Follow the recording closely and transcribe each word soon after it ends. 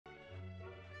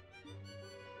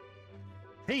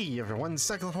Hey everyone,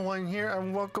 Second Hawaiian here,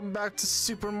 and welcome back to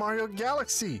Super Mario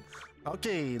Galaxy.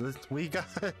 Okay, we got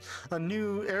a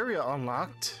new area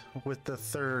unlocked with the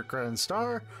third Grand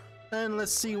Star, and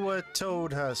let's see what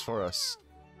Toad has for us.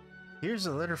 Here's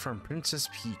a letter from Princess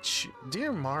Peach.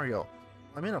 Dear Mario,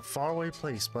 I'm in a faraway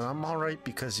place, but I'm alright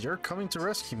because you're coming to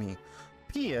rescue me.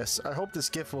 P.S. I hope this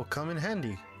gift will come in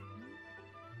handy.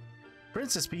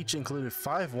 Princess Peach included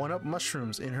 5 1-up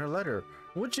mushrooms in her letter.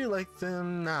 Would you like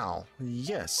them now?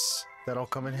 Yes, that'll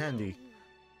come in handy.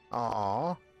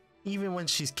 Aww, even when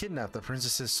she's kidnapped, the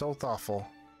princess is so thoughtful.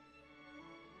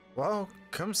 Well,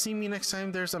 come see me next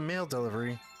time there's a mail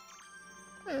delivery.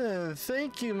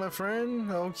 Thank you, my friend.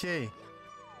 Okay.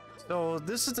 So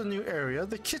this is the new area,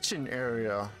 the kitchen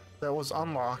area, that was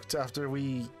unlocked after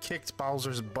we kicked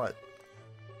Bowser's butt.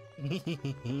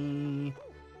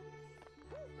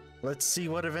 Let's see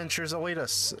what adventures await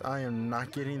us. I am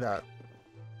not getting that.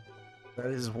 That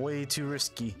is way too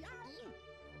risky.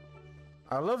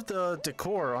 I love the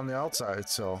decor on the outside,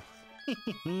 so...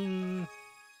 We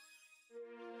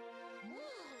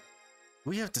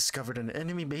have discovered an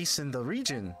enemy base in the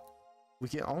region. We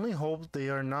can only hope they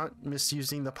are not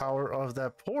misusing the power of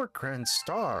that poor Grand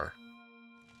Star.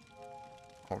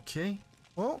 Okay,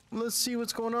 well, let's see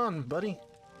what's going on, buddy.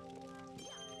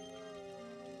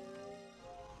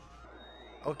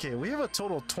 Okay, we have a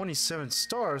total of 27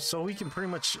 stars, so we can pretty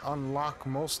much unlock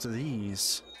most of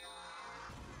these.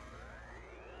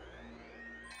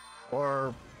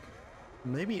 Or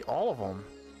maybe all of them.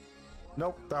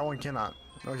 Nope, that one cannot.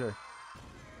 Okay.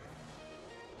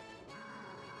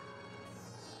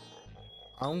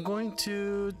 I'm going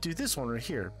to do this one right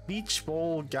here. Beach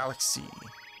Bowl Galaxy.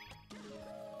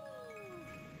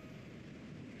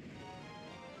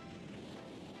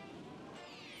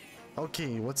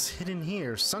 Okay, what's hidden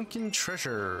here? Sunken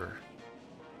treasure.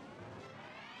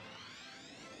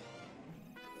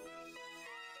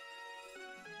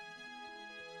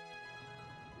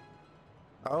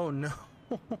 Oh no.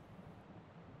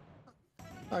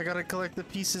 I gotta collect the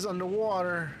pieces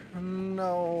underwater.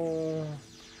 No.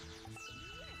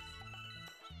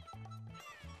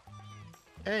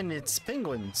 And it's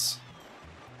penguins.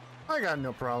 I got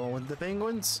no problem with the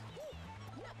penguins.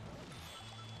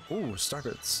 Ooh,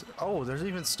 starbits. Oh, there's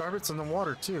even starbits in the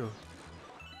water too.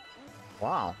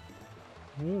 Wow.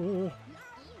 Ooh.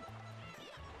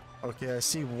 Okay, I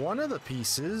see one of the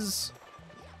pieces.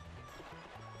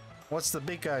 What's the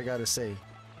big guy gotta say?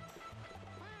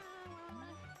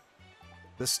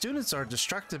 The students are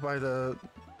distracted by the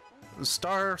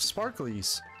star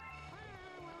sparklies.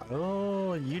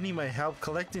 Oh, you need my help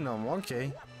collecting them.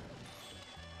 Okay.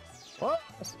 Well,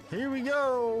 here we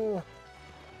go.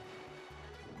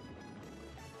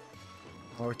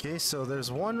 Okay, so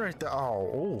there's one right there.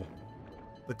 Oh,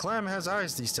 the clam has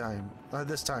eyes this time.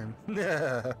 This time.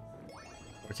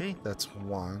 Okay, that's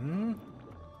one.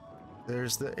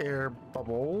 There's the air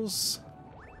bubbles.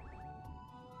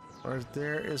 Right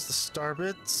there is the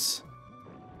starbits.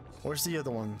 Where's the other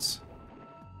ones?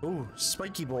 Ooh,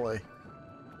 spiky boy.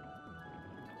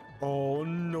 Oh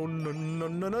no no no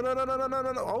no no no no no no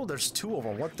no no! Oh, there's 2 of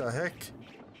them. What the heck?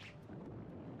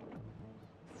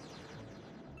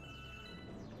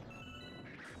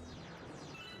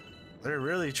 They're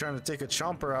really trying to take a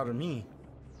chomper out of me.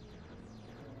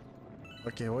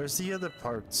 Okay, where's the other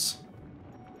parts?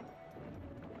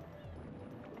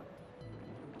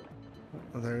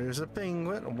 There's a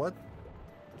penguin. What?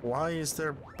 Why is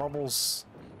there bubbles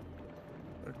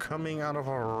coming out of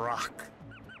a rock?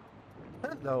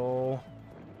 Hello.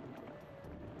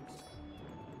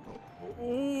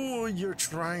 Oh, you're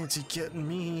trying to get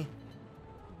me.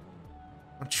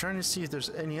 I'm trying to see if there's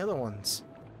any other ones.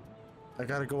 I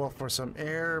gotta go up for some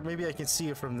air. Maybe I can see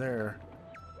it from there.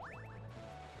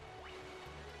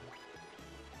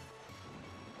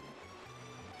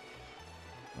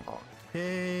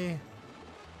 Okay.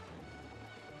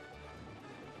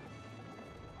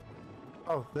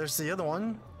 Oh, there's the other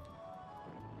one.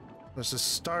 There's a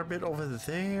starbit over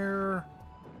there.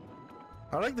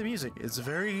 I like the music.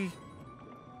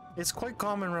 It's quite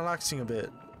calm and relaxing a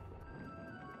bit.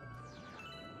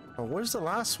 Oh, where's the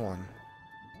last one?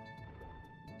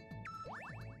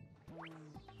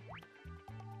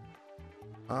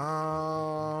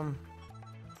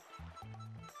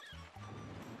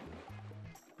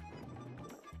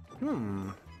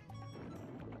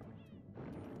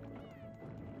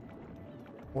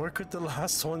 Where could the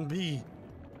last one be?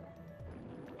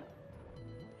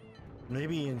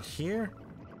 Maybe in here?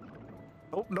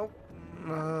 Oh, nope.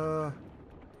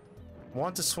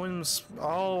 Want to swim?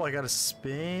 Oh, I gotta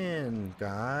spin.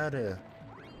 Got it.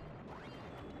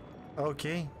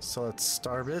 Okay, so it's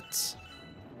starbits.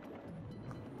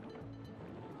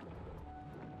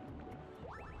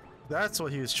 That's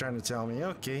what he was trying to tell me.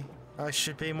 Okay, I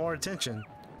should pay more attention.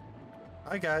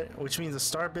 I got it, which means the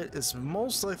star bit is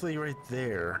most likely right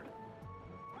there.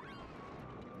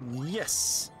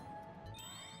 Yes!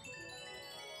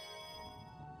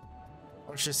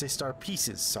 Or should I say star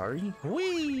pieces, sorry.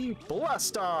 Whee!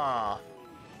 Blast off!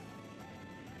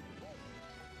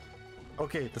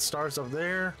 Okay, the star's up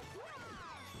there.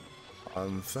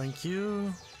 Thank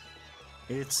you.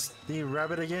 It's the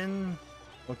rabbit again.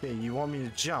 Okay, you want me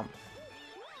to jump?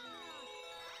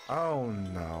 Oh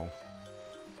no.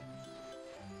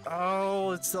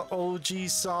 Oh, it's the OG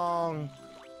song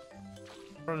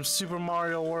from Super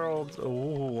Mario World.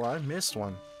 Oh, I missed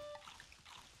one.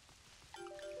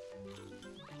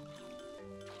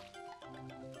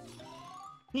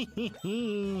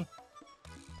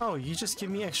 Oh, you just give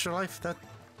me extra life.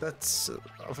 That's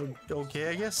okay,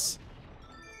 I guess.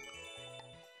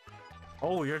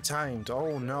 Oh, you're timed.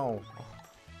 Oh no.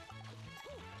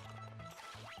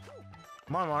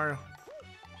 Come on, Mario.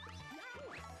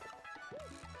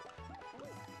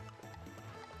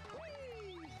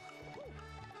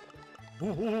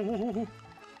 Ooh.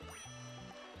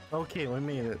 Okay, we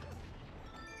made it.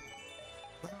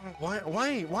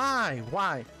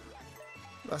 Why?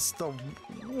 That's the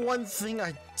one thing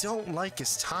I don't like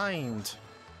is timed.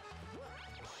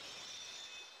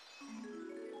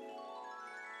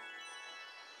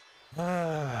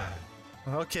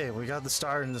 Okay, we got the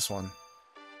star in this one.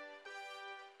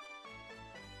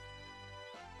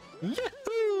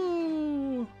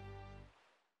 Yahoo!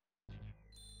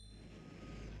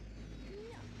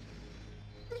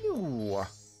 Ew.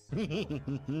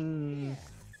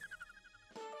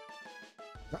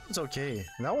 That was okay.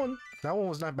 That one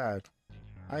was not bad.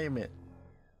 I admit.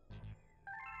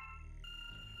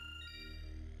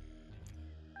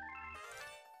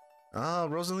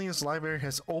 Rosalina's library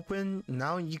has opened.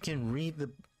 Now you can read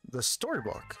the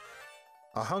storybook.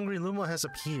 A hungry Luma has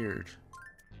appeared.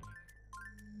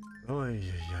 Oy,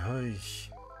 oy, oy.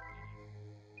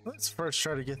 Let's first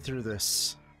try to get through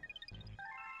this.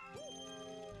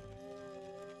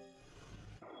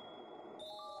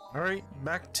 Alright,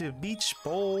 back to Beach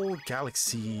Bowl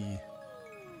Galaxy.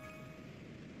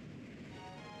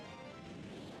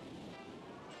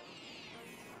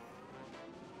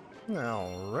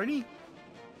 Alrighty.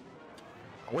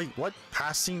 Wait, what?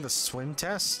 Passing the swim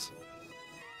test?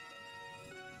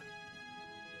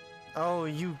 Oh,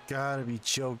 you gotta be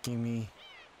joking me.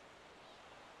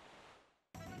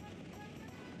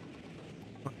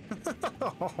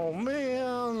 Oh,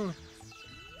 man.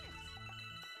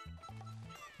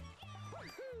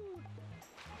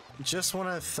 Just when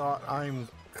I thought I'm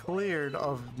cleared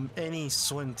of any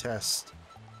swim test.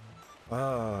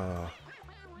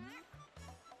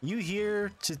 You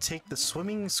here to take the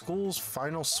swimming school's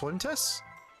final swim test?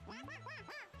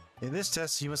 In this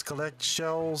test, you must collect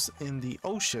shells in the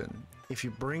ocean. If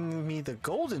you bring me the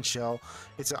golden shell,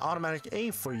 it's an automatic A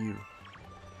for you.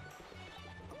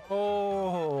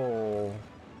 Oh.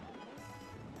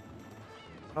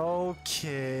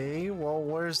 Okay, well,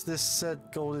 where's this said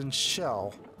golden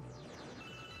shell?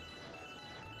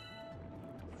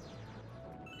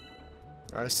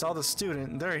 I saw the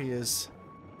student. There he is.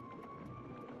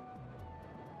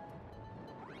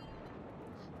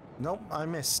 Nope, I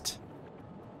missed.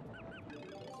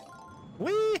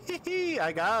 Whee!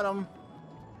 I got him.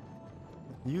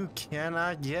 You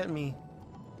cannot get me.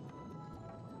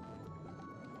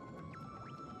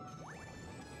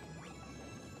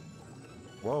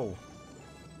 Whoa.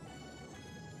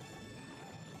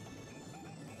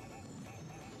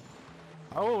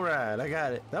 Alright, I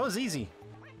got it. That was easy.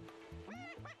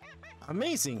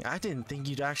 Amazing. I didn't think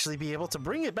you'd actually be able to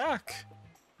bring it back.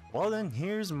 Well then,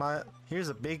 here's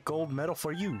a big gold medal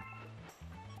for you.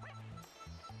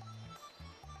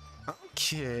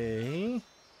 Okay.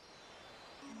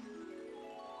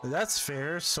 That's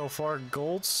fair. So far,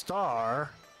 gold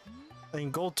star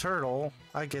and gold turtle.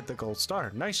 I get the gold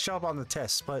star. Nice job on the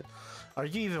test, but are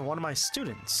you even one of my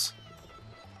students?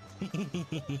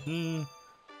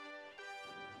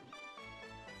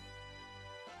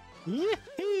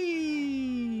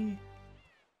 Yee-hee!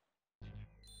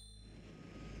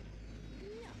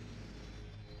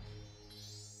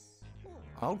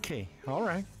 Okay,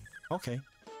 alright. Okay.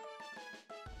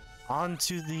 On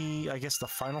to the, I guess, the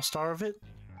final star of it?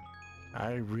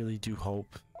 I really do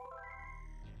hope.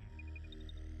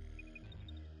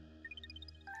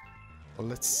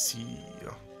 Let's see.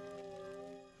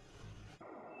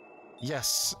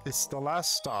 Yes, it's the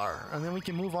last star. And then we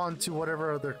can move on to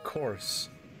whatever other course.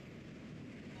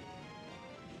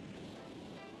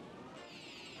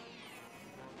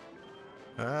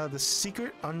 The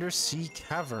secret undersea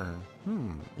cavern.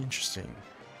 Interesting.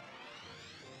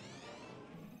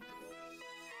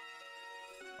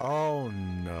 Oh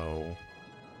no.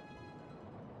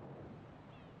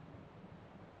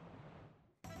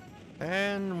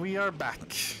 And we are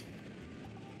back.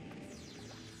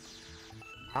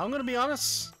 I'm gonna be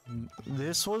honest,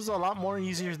 this was a lot more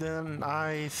easier than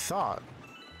I thought.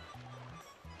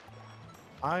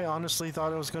 I honestly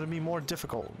thought it was gonna be more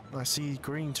difficult. I see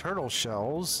green turtle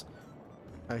shells.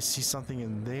 I see something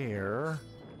in there.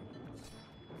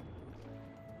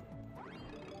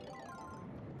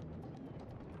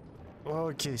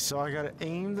 Okay, so I gotta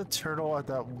aim the turtle at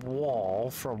that wall.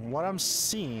 From what I'm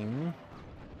seeing,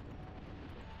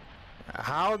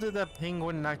 how did that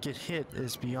penguin not get hit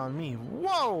is beyond me.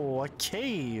 Whoa, a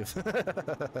cave!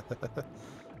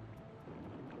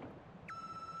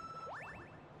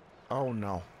 Oh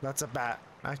no, that's a bat.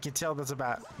 I can tell that's a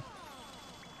bat.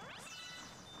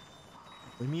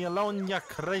 Leave me alone, you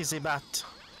crazy bat.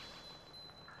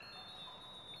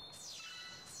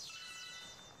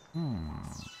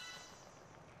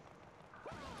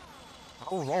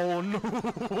 Oh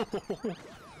no!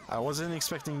 I wasn't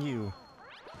expecting you.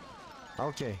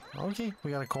 Okay, okay,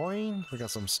 we got a coin, we got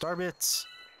some star bits.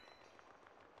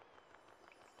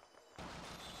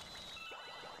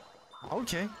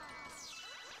 Okay.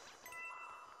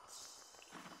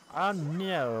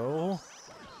 No.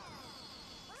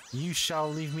 You shall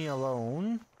leave me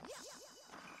alone.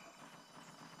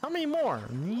 How many more?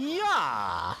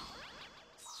 Yeah!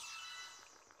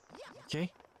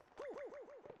 Okay.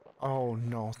 Oh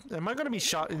no. Am I gonna be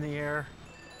shot in the air?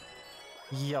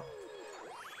 Yep.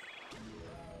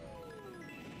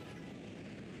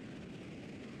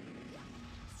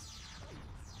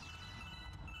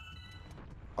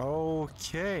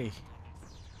 Okay.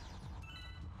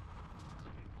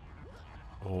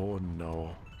 Oh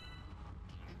no.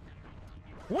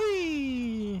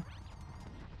 Whee!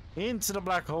 Into the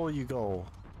black hole you go.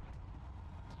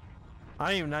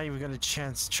 I am not even gonna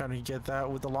chance trying to get that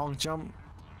with the long jump.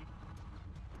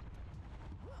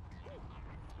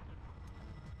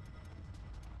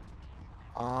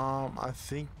 I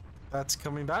think that's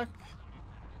coming back.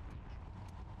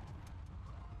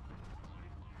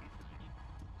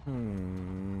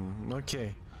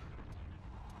 Okay.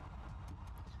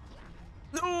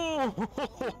 No!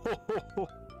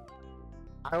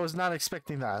 I was not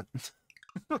expecting that.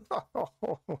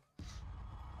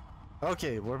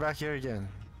 Okay, we're back here again.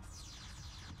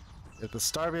 Get the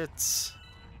star bits.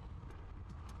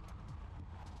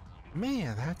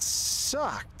 Man, that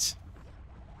sucked.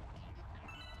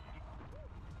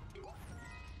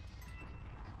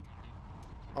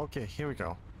 Okay, here we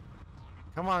go.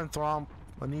 Come on, Thwomp.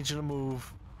 I need you to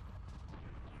move.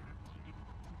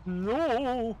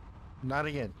 No! Not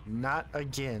again. Not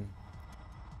again.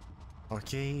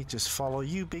 Okay, just follow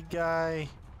you, big guy.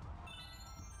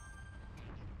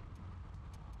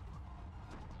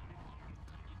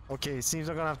 Okay, it seems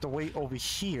I'm gonna have to wait over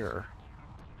here.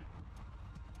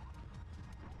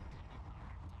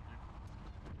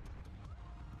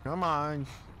 Come on,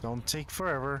 don't take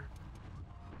forever.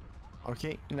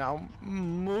 Okay, now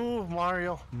move,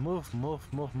 Mario. Move, move,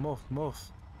 move, move, move.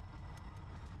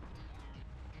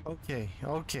 Okay,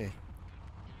 okay.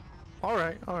 All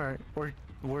right, all right.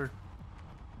 We're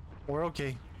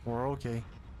okay. We're okay.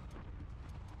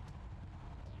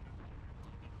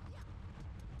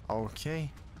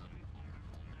 Okay.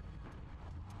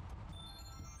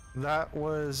 That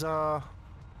was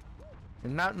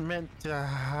not meant to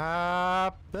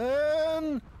happen.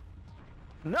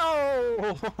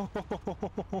 No.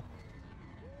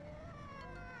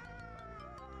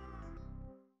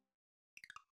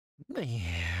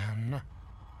 Man.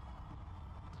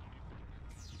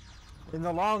 In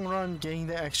the long run, getting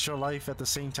the extra life at the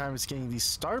same time as getting these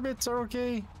star bits are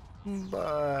okay.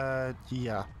 But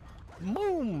yeah.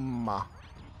 Boom.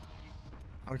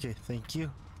 Okay, thank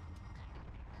you.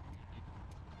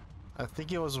 I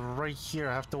think it was right here.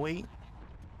 I have to wait.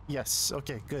 Yes.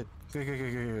 Okay, good. Good, good,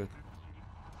 good, good, good.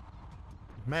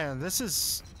 Man, this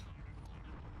is...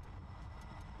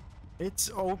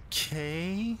 It's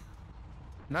okay.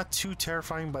 Not too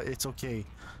terrifying, but it's okay.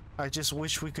 I just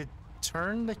wish we could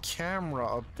turn the camera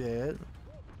a bit.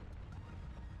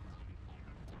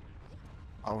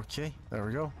 Okay, there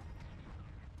we go.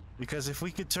 Because if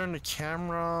we could turn the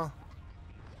camera...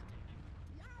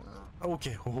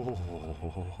 Okay.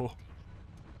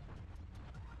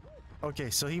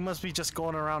 Okay, so he must be just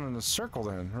going around in a circle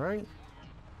then, right?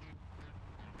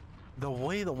 The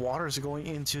way the water is going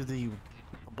into the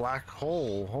black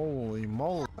hole, holy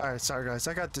moly. Alright, sorry guys,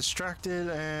 I got distracted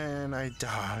and I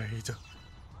died.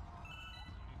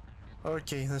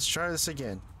 Okay, let's try this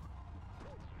again.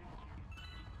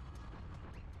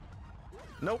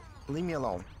 Nope, leave me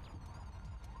alone.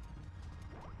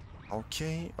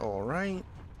 Okay, alright.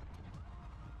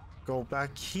 Go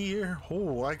back here.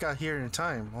 Oh, I got here in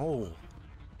time. Oh.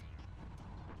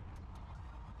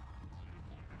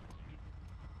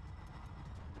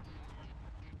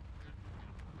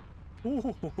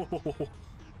 Ooh,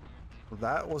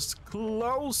 that was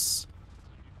close.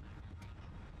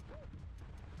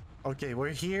 Okay, we're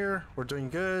here. We're doing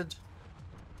good.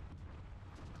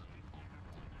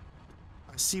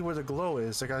 I see where the glow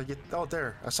is. I gotta get... Oh,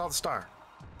 there. I saw the star.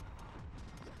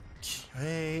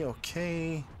 Okay,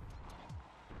 okay.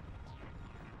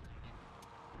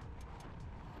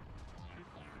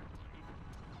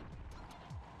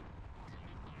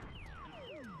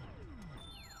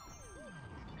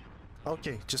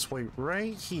 Okay, just wait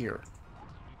right here.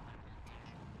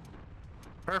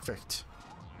 Perfect.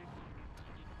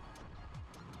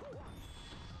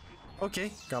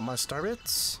 Okay, got my star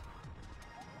bits.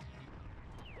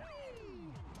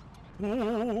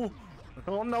 Ooh.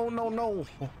 Oh, no, no, no.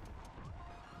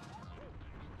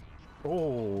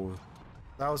 Oh,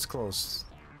 that was close.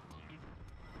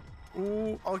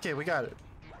 Ooh, okay, we got it.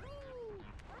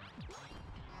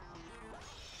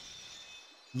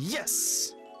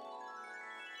 Yes!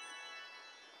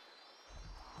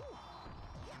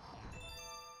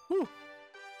 Woo!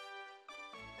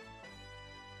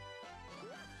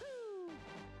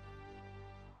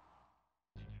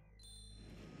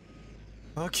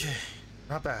 Okay,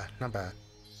 not bad, not bad.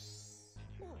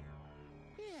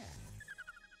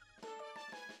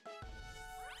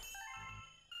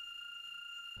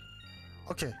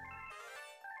 Okay.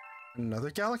 Another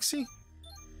galaxy?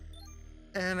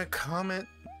 And a comet.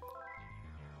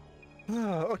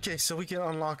 Okay, so we can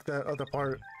unlock that other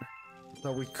part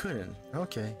that we couldn't.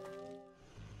 Okay.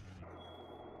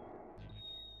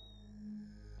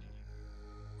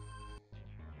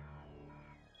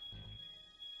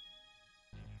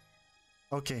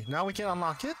 Okay, now we can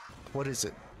unlock it. What is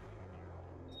it?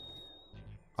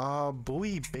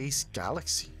 Buoy-based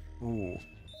galaxy. Ooh.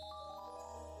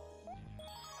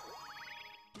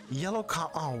 Yellow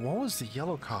oh, what was the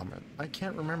yellow comet? I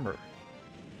can't remember.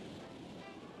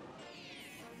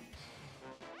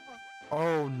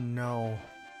 Oh no.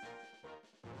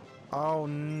 Oh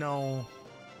no.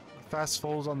 Fast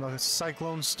falls on the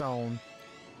cyclone stone.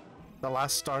 The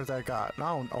last star that I got.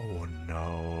 No. Oh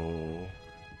no.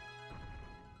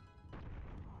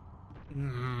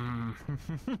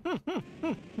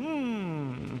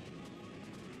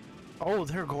 Oh,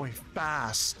 they're going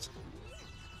fast.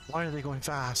 Why are they going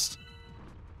fast?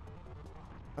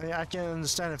 I can't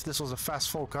understand if this was a fast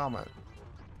fall comet.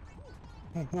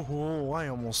 Oh, I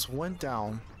almost went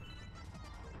down.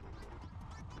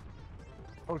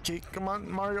 Okay, come on,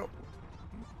 Mario.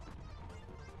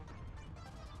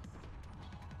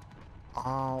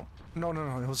 No, no,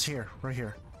 no, it was here, right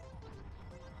here.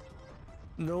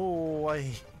 No,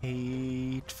 I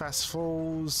hate fast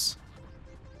falls.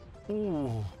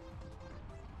 Ooh.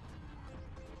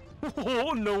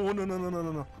 Oh, no, no, no, no, no,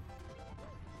 no, no.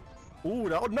 Ooh,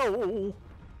 no, no.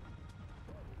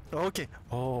 Okay.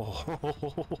 Oh,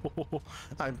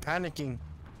 I'm panicking.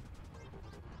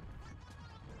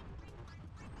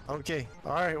 Okay,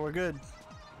 alright, we're good.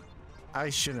 I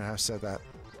shouldn't have said that.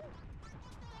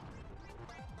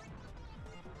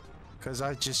 Because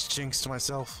I just jinxed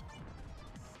myself.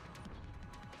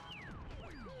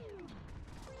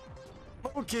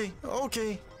 Okay,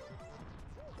 okay.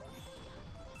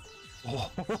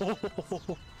 Oh.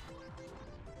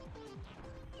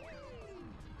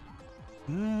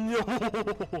 No!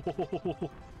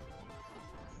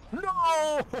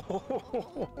 No!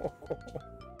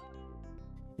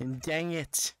 And dang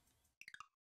it.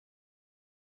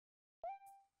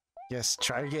 Yes,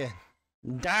 try again.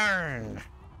 Darn!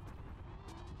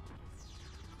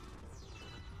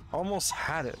 Almost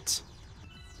had it.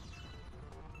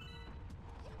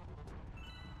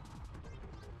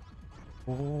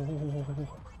 Oh.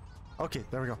 Okay,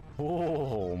 there we go.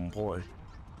 Oh boy.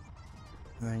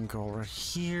 Then go over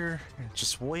here and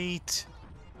just wait.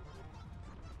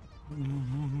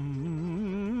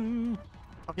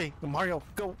 Okay, Mario,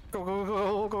 go, go, go,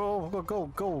 go, go, go, go,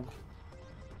 go.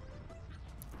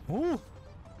 Ooh.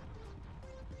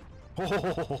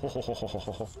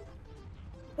 Oh.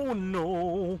 Oh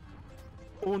no.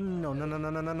 Oh no, no, no, no,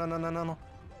 no, no, no, no, no, no.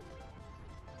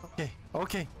 Okay,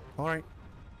 okay, all right.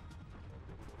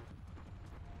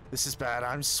 This is bad.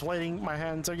 I'm sweating. My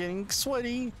hands are getting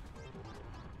sweaty.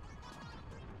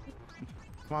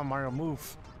 Come on, Mario,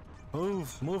 move.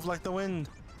 Move. Move like the wind.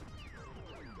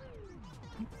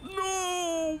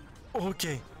 No!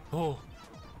 Okay. Oh.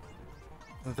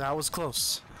 That was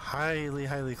close. Highly,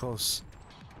 highly close.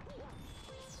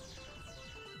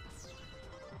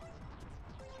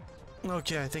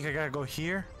 Okay, I think I gotta go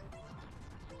here.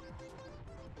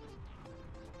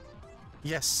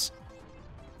 Yes.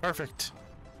 Perfect.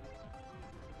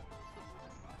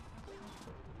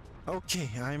 Okay,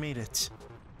 I made it.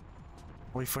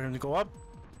 Wait for him to go up.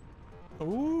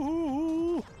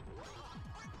 Ooh.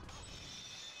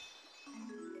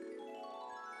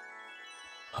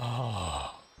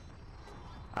 Oh.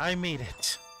 I made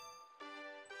it.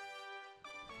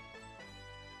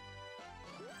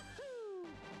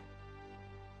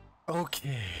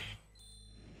 Okay.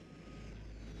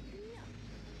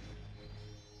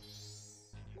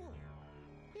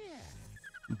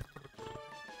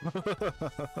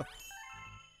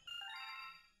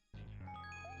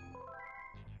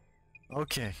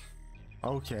 Okay.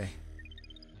 Okay.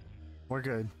 We're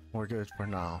good. We're good for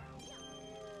now.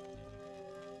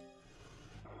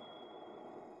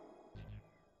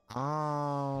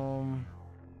 I'll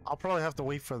probably have to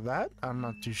wait for that. I'm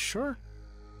not too sure.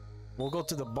 We'll go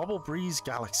to the Bubble Breeze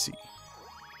Galaxy.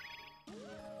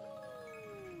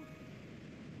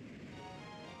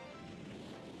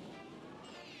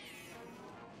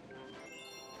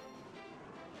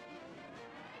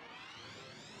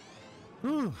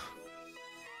 Whew.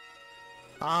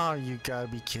 Ah, you gotta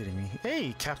be kidding me.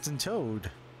 Hey, Captain Toad.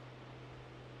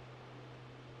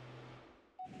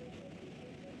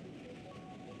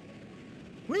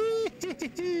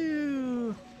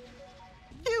 Wee-hoo-hoo-hoo.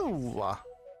 Ew.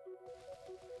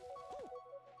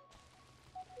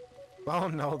 Oh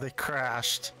no, they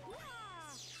crashed.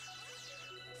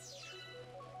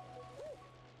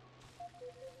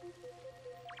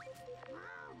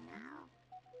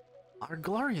 Our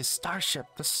glorious starship,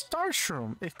 the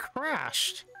Starshroom, it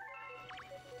crashed.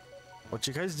 What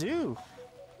you guys do?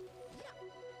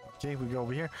 Okay, we go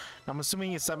over here. I'm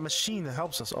assuming it's that machine that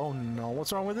helps us. Oh no,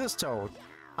 what's wrong with this Toad?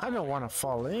 I don't want to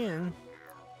fall in.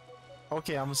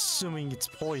 Okay, I'm assuming it's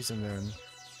poison then.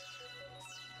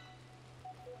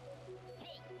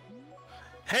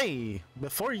 Hey,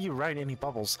 before you write any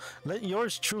bubbles, let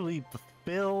yours truly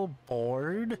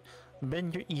billboard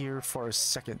bend your ear for a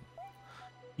second.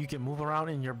 You can move around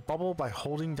in your bubble by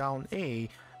holding down A,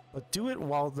 but do it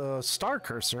while the star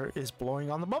cursor is blowing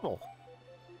on the bubble.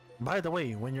 By the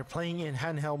way, when you're playing in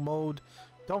handheld mode,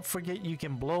 don't forget you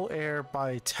can blow air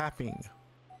by tapping.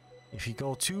 If you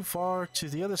go too far to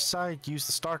the other side, use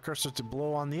the star cursor to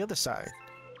blow on the other side.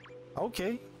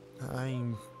 Okay,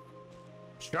 I'm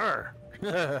sure.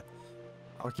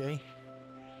 Okay,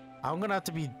 I'm gonna have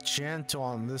to be gentle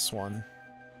on this one.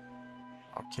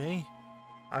 Okay,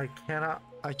 I cannot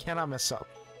mess up.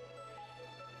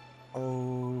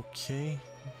 Okay,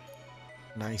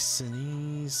 nice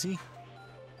and easy.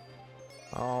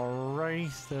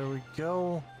 Alright, there we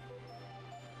go.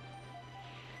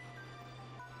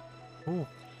 Ooh.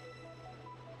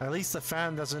 At least the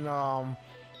fan doesn't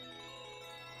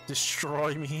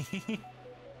destroy me.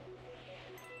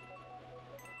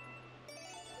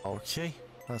 Okay,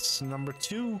 that's number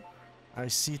 2. I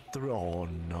see through. Oh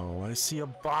no, I see a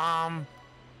bomb.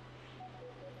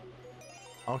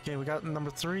 Okay, we got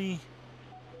number 3.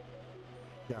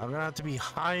 Yeah, I'm gonna have to be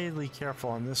highly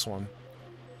careful on this one.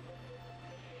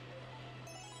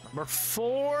 Number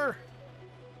 4.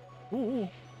 Ooh.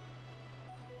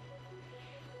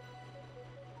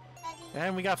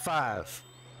 And we got 5.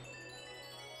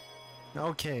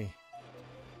 Okay.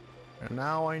 And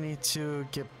now I need to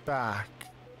get back.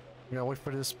 I gotta wait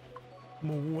for this.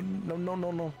 No.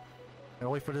 I gotta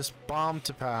wait for this bomb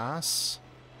to pass.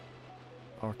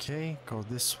 Okay, go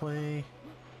this way.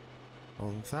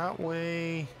 Go that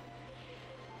way.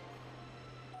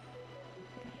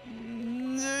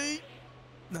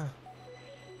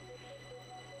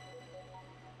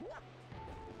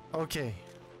 Okay,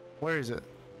 where is it?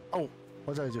 Oh,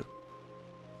 what did I do?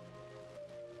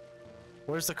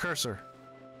 Where's the cursor?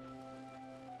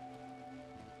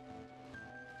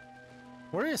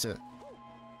 Where is it?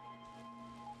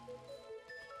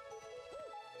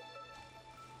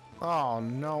 Oh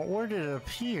no, where did it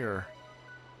appear?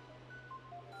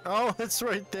 Oh, it's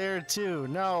right there too.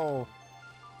 No.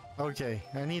 Okay,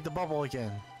 I need the bubble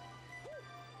again.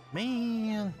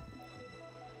 Man.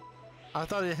 I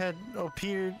thought it had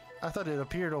appeared. I thought it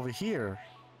appeared over here.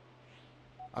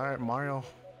 Alright, Mario.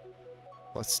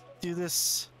 Let's do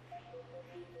this.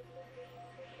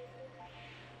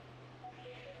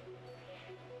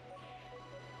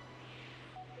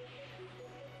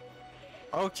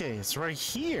 Okay, it's right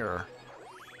here.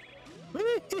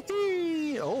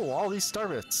 Oh, all these star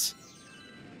bits.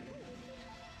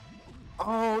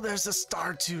 Oh, there's a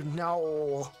star too.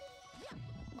 No.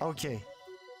 Okay.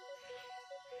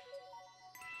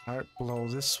 Alright, blow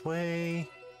this way.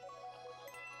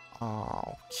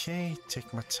 Okay,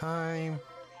 take my time.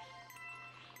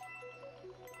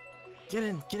 Get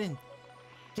in, get in,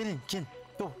 get in, get in.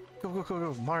 Go, go, go,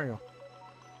 go, go, Mario.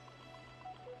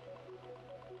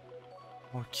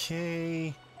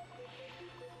 Okay.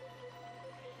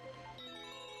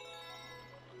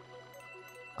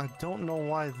 I don't know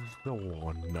why. Oh,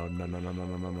 no, no, no, no, no, no,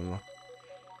 no, no, no.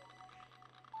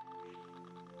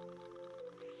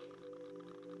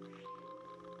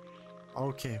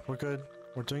 Okay, we're good.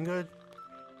 We're doing good.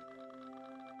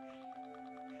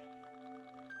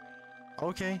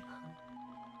 Okay.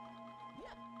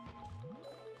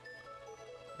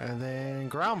 And then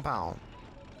ground pound.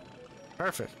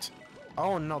 Perfect.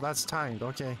 Oh no, that's timed.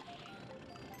 Okay.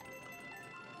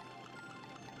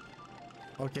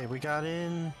 Okay, we got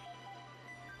into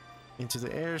the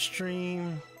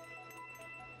airstream.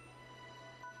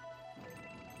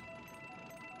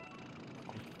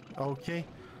 Okay.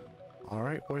 All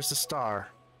right, where's the star?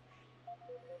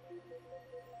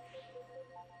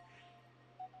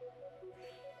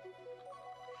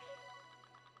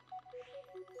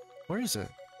 Where is it?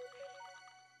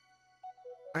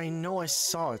 I know I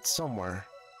saw it somewhere.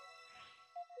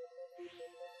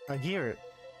 I hear it.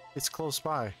 It's close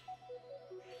by.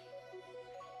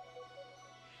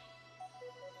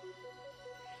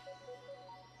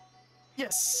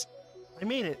 Yes! I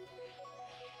made it!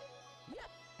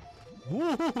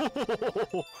 Woo!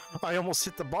 I almost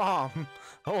hit the bomb!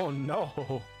 Oh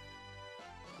no!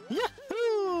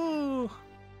 Yahoo!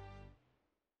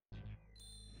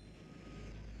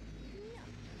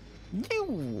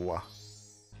 You!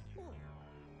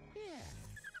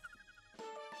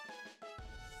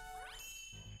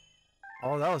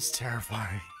 Oh, that was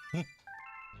terrifying.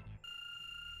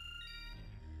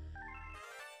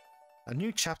 A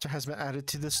new chapter has been added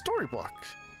to the storybook.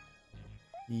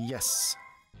 Yes.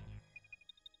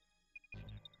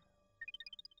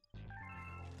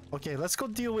 Okay, let's go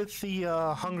deal with the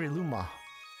hungry Luma.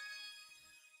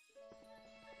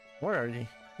 Where are you?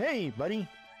 Hey, buddy.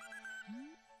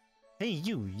 Hey,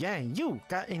 you. Yeah, you.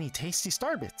 Got any tasty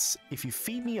starbits? If you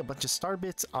feed me a bunch of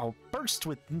starbits, I'll burst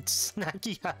with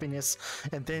snacky happiness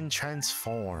and then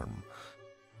transform.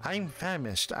 I'm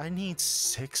famished. I need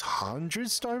 600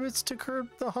 starbits to curb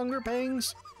the hunger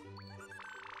pangs.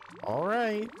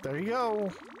 Alright, there you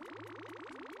go.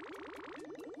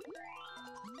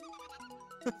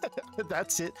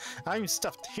 That's it. I'm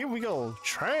stuffed. Here we go.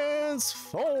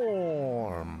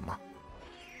 Transform.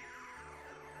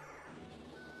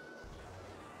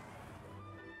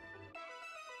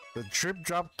 The Drip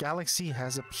Drop Galaxy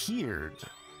has appeared.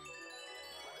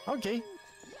 Okay.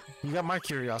 You got my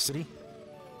curiosity.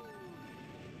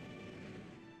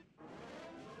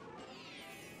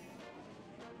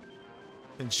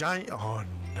 The giant... Oh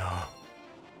no.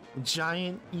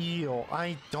 Giant eel.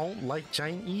 I don't like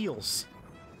giant eels.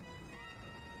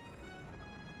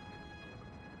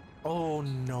 Oh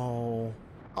no.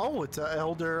 Oh, it's an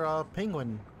elder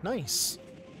penguin. Nice.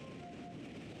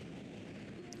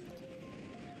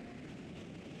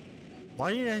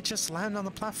 Why didn't I just land on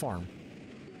the platform?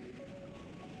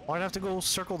 Why'd I have to go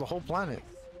circle the whole planet?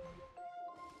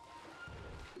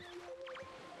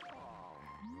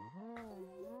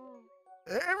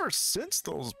 Ever since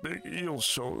those big eels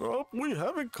showed up, we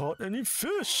haven't caught any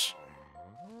fish.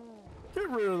 Get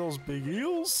rid of those big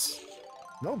eels.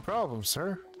 No problem,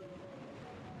 sir.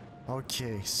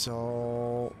 Okay,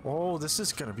 so... Oh, this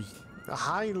is gonna be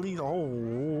highly...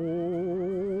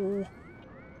 Oh...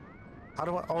 How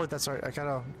do I... Oh, that's right. I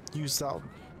gotta use that.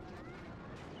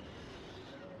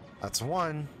 That's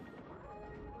one.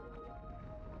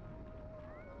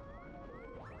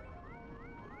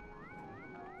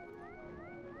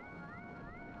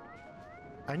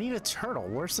 I need a turtle.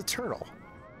 Where's the turtle?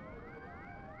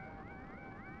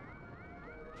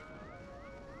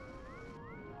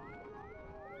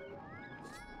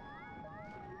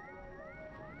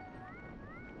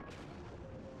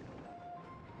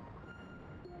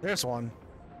 There's one.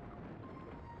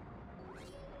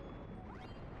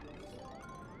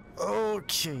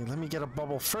 Okay, let me get a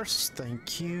bubble first.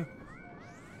 Thank you.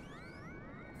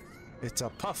 It's a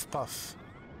puff puff.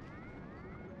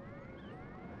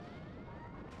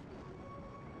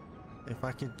 If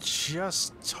I could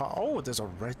just... Oh, there's a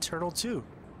red turtle too.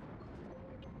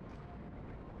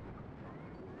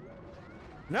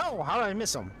 No, how did I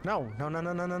miss him? No, no, no,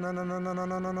 no, no, no, no, no, no, no, no,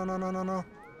 no, no, no, no, no, no.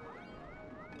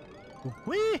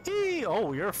 Wee-hee!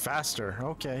 Oh, you're faster.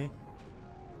 Okay.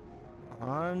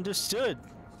 Understood.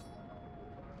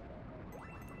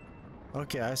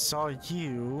 Okay, I saw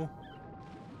you.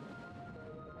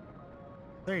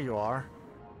 There you are.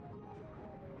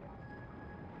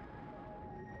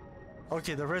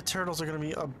 Okay, the red turtles are gonna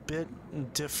be a bit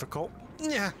difficult.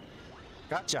 Yeah,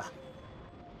 gotcha.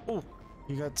 Oh,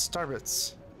 you got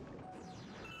starbits.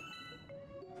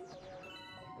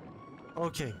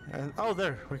 Okay, and oh,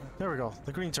 there we go.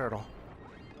 The green turtle.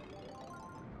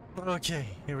 Okay,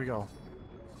 here we go.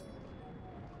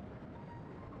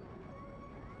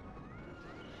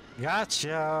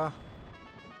 Gotcha.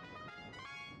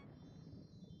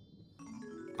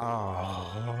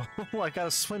 Oh, I gotta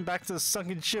swim back to the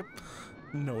sunken ship.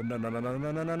 No, no, no, no, no,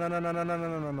 no, no, no, no, no, no, no, no,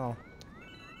 no, no, no.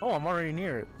 Oh, I'm already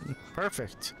near it.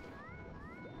 Perfect.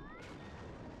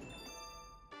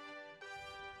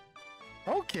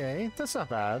 Okay, that's not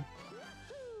bad.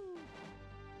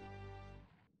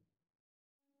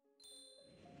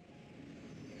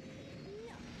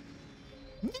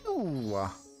 No.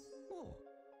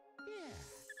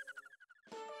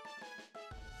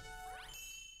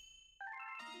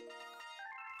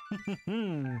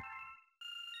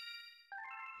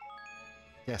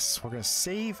 Yes, we're gonna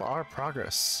save our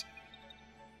progress.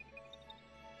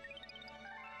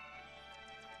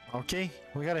 Okay,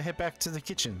 we gotta head back to the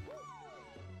kitchen.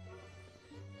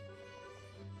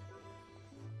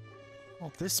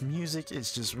 Oh, this music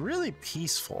is just really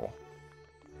peaceful.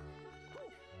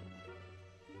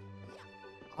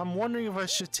 I'm wondering if I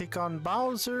should take on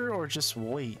Bowser or just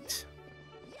wait.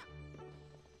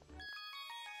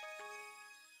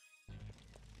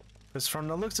 Because from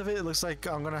the looks of it, it looks like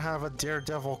I'm gonna have a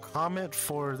Daredevil Comet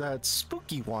for that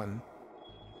spooky one.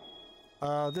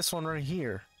 This one right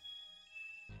here.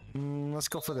 Let's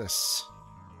go for this.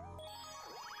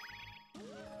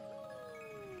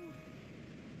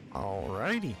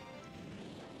 Alrighty.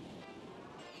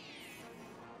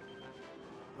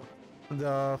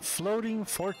 The floating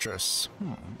fortress.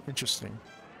 Interesting.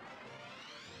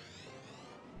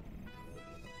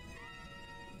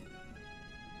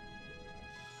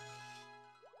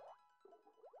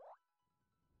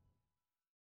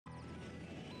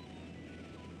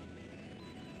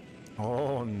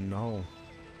 Oh no.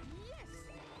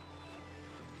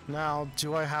 Now,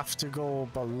 do I have to go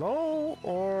below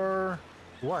or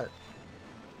what?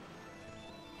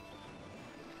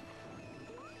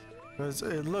 Because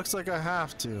it looks like I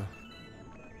have to.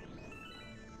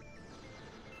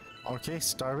 Okay,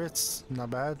 starbits,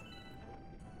 not bad.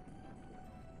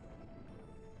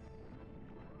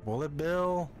 Bullet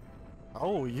bill.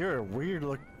 Oh, you're a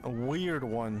weird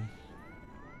one.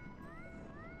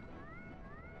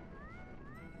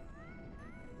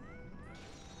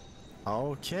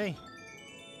 Okay.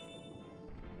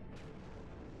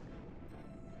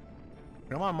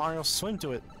 Come on, Mario, swim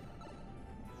to it.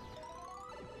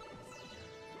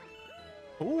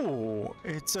 Ooh,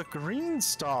 it's a green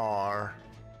star.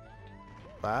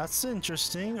 That's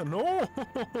interesting. No!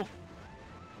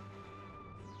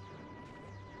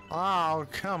 Oh,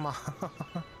 come on.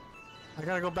 I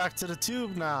gotta go back to the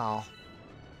tube now.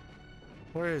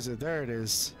 Where is it? There it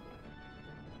is.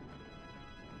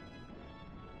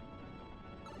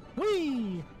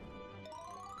 Whee!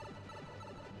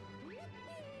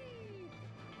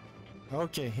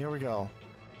 Okay, here we go.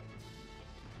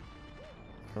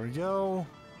 Here we go.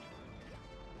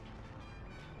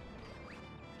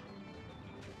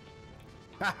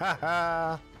 Ha ha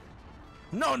ha!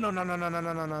 No, no, no, no, no, no,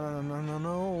 no, no, no, no, no,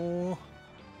 no.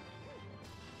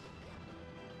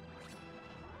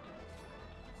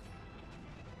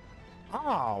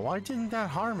 Oh, why didn't that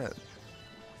harm it?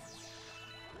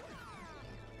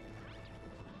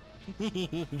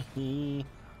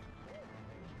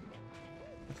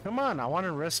 Come on, I want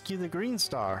to rescue the green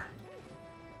star.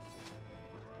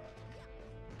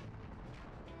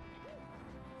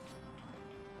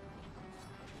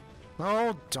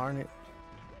 Oh, darn it.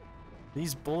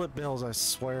 These bullet bills, I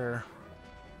swear.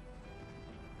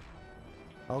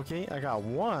 Okay, I got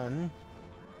one.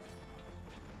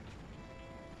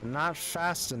 Not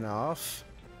fast enough.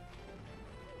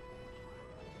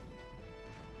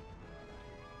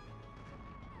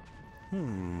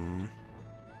 Come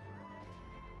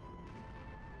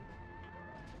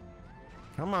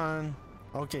on.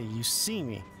 Okay, you see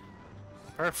me.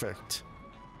 Perfect.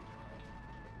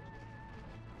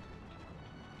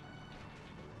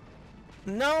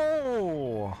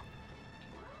 No!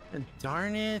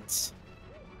 Darn it.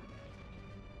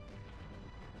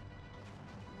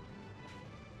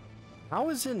 How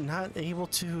is it not able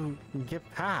to get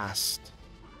past?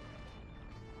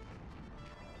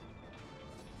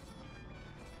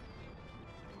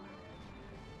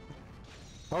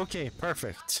 Okay,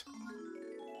 perfect.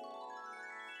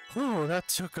 Oh, that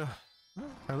took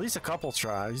at least a couple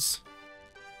tries.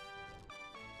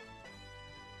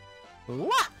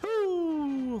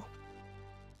 Wahoo!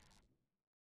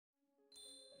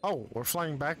 Oh, we're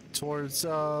flying back towards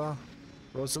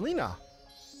Rosalina.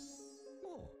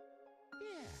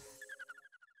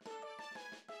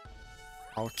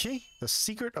 Okay, the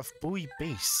secret of Buoy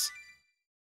Base.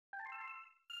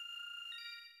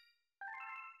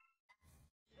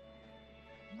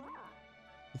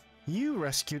 You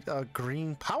rescued a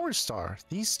green power star.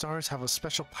 These stars have a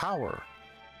special power.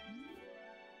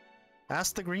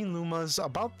 Ask the green Lumas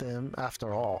about them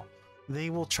after all. They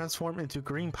will transform into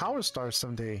green power stars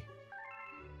someday.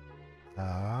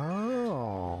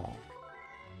 Oh.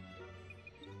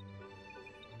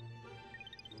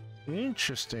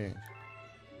 Interesting.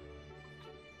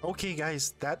 Okay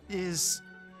guys, that is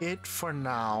it for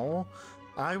now.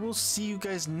 I will see you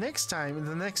guys next time in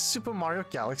the next Super Mario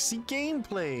Galaxy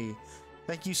gameplay.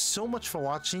 Thank you so much for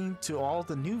watching. To all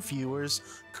the new viewers,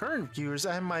 current viewers,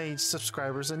 and my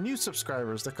subscribers and new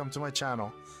subscribers that come to my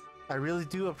channel. I really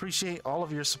do appreciate all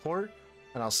of your support,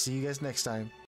 and I'll see you guys next time.